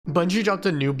Bungie dropped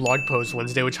a new blog post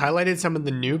Wednesday which highlighted some of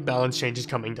the new balance changes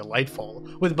coming to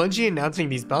Lightfall. With Bungie announcing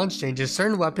these balance changes,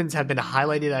 certain weapons have been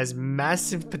highlighted as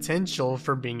massive potential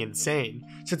for being insane.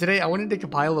 So today I wanted to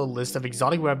compile a list of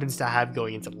exotic weapons to have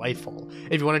going into Lightfall.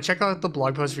 If you want to check out the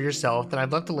blog post for yourself, then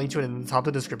I've left a link to it in the top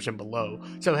of the description below,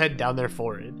 so head down there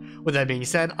for it. With that being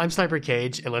said, I'm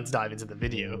SniperKH and let's dive into the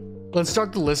video. Let's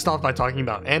start the list off by talking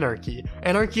about Anarchy.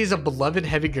 Anarchy is a beloved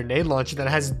heavy grenade launcher that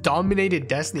has dominated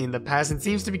Destiny in the past and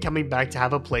seems to be coming back to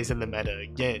have a place in the meta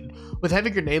again. With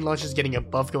heavy grenade launchers getting a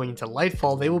buff going into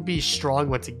Lightfall, they will be strong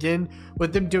once again,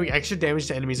 with them doing extra damage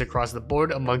to enemies across the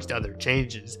board amongst other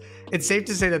changes. It's safe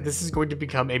to say that this is going to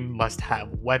become a must-have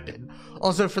weapon.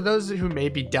 Also, for those who may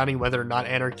be doubting whether or not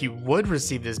Anarchy would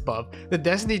receive this buff, the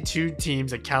Destiny 2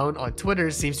 team's account on Twitter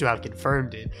seems to have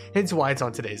confirmed it, hence why it's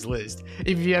on today's list.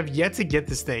 If you have yet to get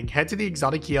this thing, head to the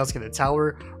exotic kiosk in the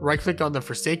tower, right click on the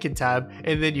Forsaken tab,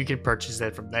 and then you can purchase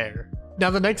it from there. Now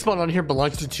the next spot on here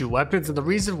belongs to two weapons, and the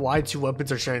reason why two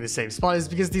weapons are sharing the same spot is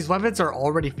because these weapons are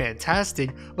already fantastic,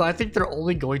 but I think they're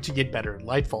only going to get better in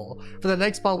Lightfall. For the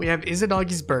next spot we have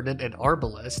Izanagi's Burden and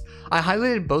Arbalest. I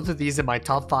highlighted both of these in my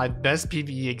top 5 best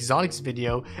PvE exotics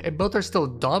video, and both are still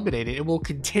dominating and will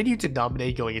continue to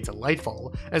dominate going into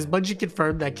Lightfall, as Bungie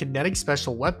confirmed that kinetic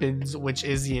special weapons, which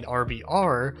Izzy and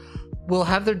RBR, will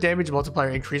have their damage multiplier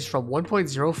increase from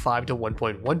 1.05 to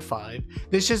 1.15.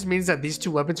 This just means that these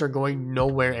two weapons are going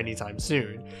nowhere anytime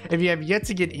soon. If you have yet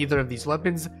to get either of these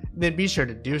weapons, then be sure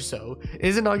to do so.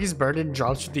 Izanagi's Burden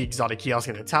drops from the exotic kiosk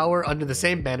in the tower under the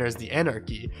same banner as the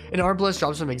Anarchy, and Arbalest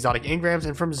drops from exotic engrams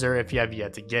and from Xur if you have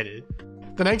yet to get it.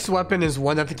 The next weapon is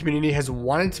one that the community has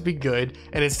wanted to be good,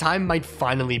 and its time might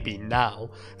finally be now.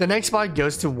 The next spot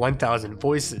goes to 1000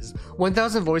 Voices.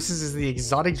 1000 Voices is the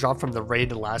exotic drop from the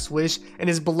raid Last Wish, and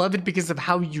is beloved because of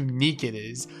how unique it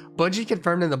is. Bungie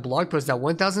confirmed in the blog post that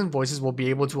 1000 Voices will be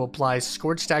able to apply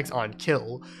Scorch stacks on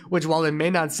kill, which while it may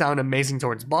not sound amazing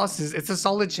towards bosses, it's a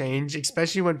solid change,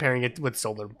 especially when pairing it with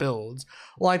solar builds.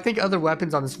 While I think other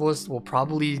weapons on this list will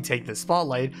probably take the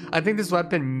spotlight, I think this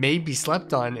weapon may be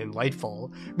slept on in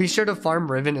Lightfall. Be sure to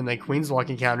farm Riven and the Queen's Walk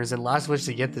encounters in Last Wish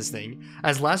to get this thing,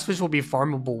 as Last Wish will be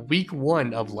farmable week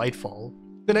 1 of Lightfall.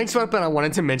 The next weapon I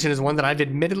wanted to mention is one that I've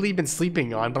admittedly been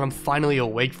sleeping on, but I'm finally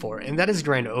awake for, and that is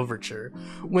Grand Overture.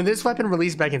 When this weapon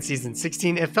released back in Season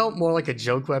 16, it felt more like a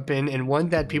joke weapon and one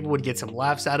that people would get some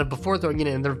laughs out of before throwing it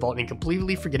in their vault and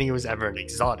completely forgetting it was ever an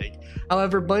exotic.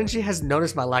 However, Bungie has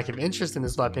noticed my lack of interest in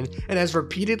this weapon and has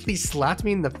repeatedly slapped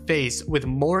me in the face with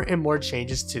more and more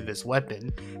changes to this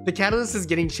weapon. The catalyst is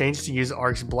getting changed to use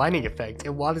Ark's blinding effect,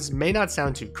 and while this may not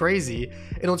sound too crazy,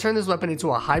 it'll turn this weapon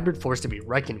into a hybrid force to be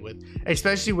reckoned with,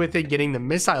 especially with it getting the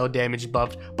missile damage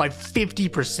buffed by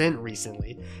 50%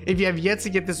 recently. If you have yet to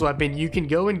get this weapon, you can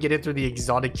go and get it through the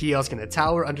exotic kiosk in the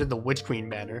tower under the Witch Queen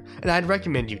banner, and I'd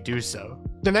recommend you do so.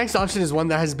 The next option is one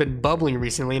that has been bubbling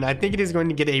recently, and I think it is going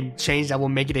to get a change that will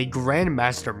make it a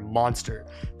Grandmaster monster.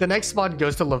 The next spot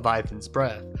goes to Leviathan's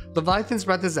Breath. Leviathan's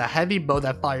Breath is a heavy bow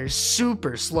that fires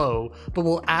super slow, but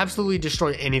will absolutely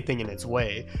destroy anything in its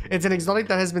way. It's an exotic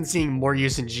that has been seeing more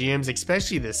use in GMs,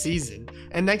 especially this season,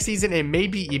 and next season it may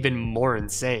be even more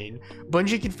insane.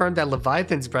 Bungie confirmed that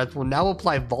Leviathan's Breath will now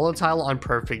apply volatile on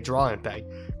perfect draw impact,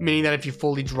 meaning that if you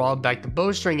fully draw back the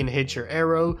bowstring and hit your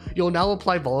arrow, you'll now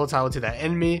apply volatile to that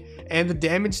enemy, and the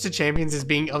damage to champions is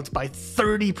being upped by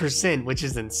 30%, which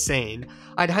is insane.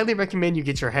 I'd highly recommend you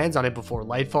get your hands on it before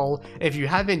Lightfall. If you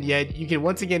haven't yet, you can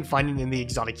once again find it in the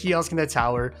exotic kiosk in the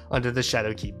tower under the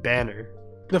Shadowkeep banner.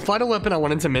 The final weapon I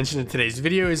wanted to mention in today's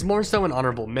video is more so an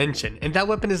honorable mention, and that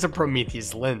weapon is a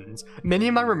Prometheus Lens. Many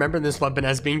might remember this weapon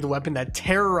as being the weapon that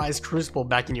terrorized Crucible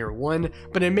back in year 1,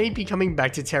 but it may be coming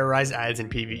back to terrorize ads in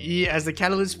PvE, as the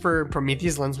catalyst for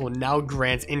Prometheus Lens will now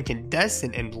grant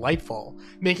Incandescent and Lightfall,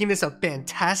 making this a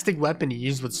fantastic weapon to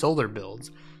use with solar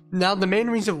builds. Now, the main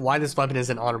reason why this weapon is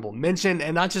an honorable mention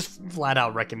and not just flat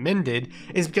out recommended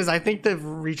is because I think the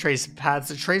Retrace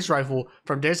Paths Trace Rifle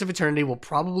from Dares of Eternity will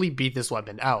probably beat this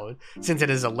weapon out, since it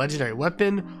is a legendary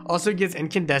weapon, also gets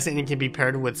incandescent and can be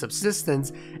paired with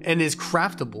subsistence, and is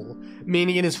craftable,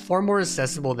 meaning it is far more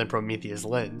accessible than Prometheus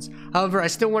Lens. However, I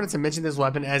still wanted to mention this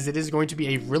weapon as it is going to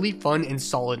be a really fun and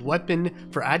solid weapon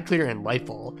for ad clear and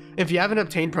Lightfall. If you haven't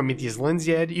obtained Prometheus Lens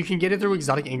yet, you can get it through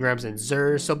exotic engrams and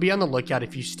Xur, so be on the lookout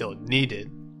if you still need it.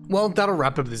 Well, that'll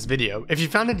wrap up this video. If you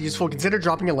found it useful, consider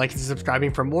dropping a like and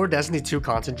subscribing for more Destiny 2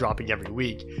 content dropping every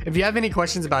week. If you have any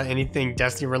questions about anything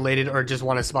Destiny related or just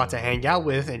want a spot to hang out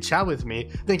with and chat with me,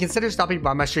 then consider stopping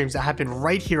by my streams that happen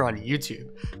right here on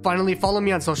YouTube. Finally, follow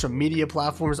me on social media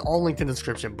platforms, all linked in the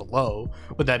description below.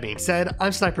 With that being said,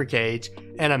 I'm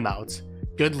SniperKH, and I'm out.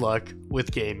 Good luck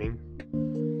with gaming.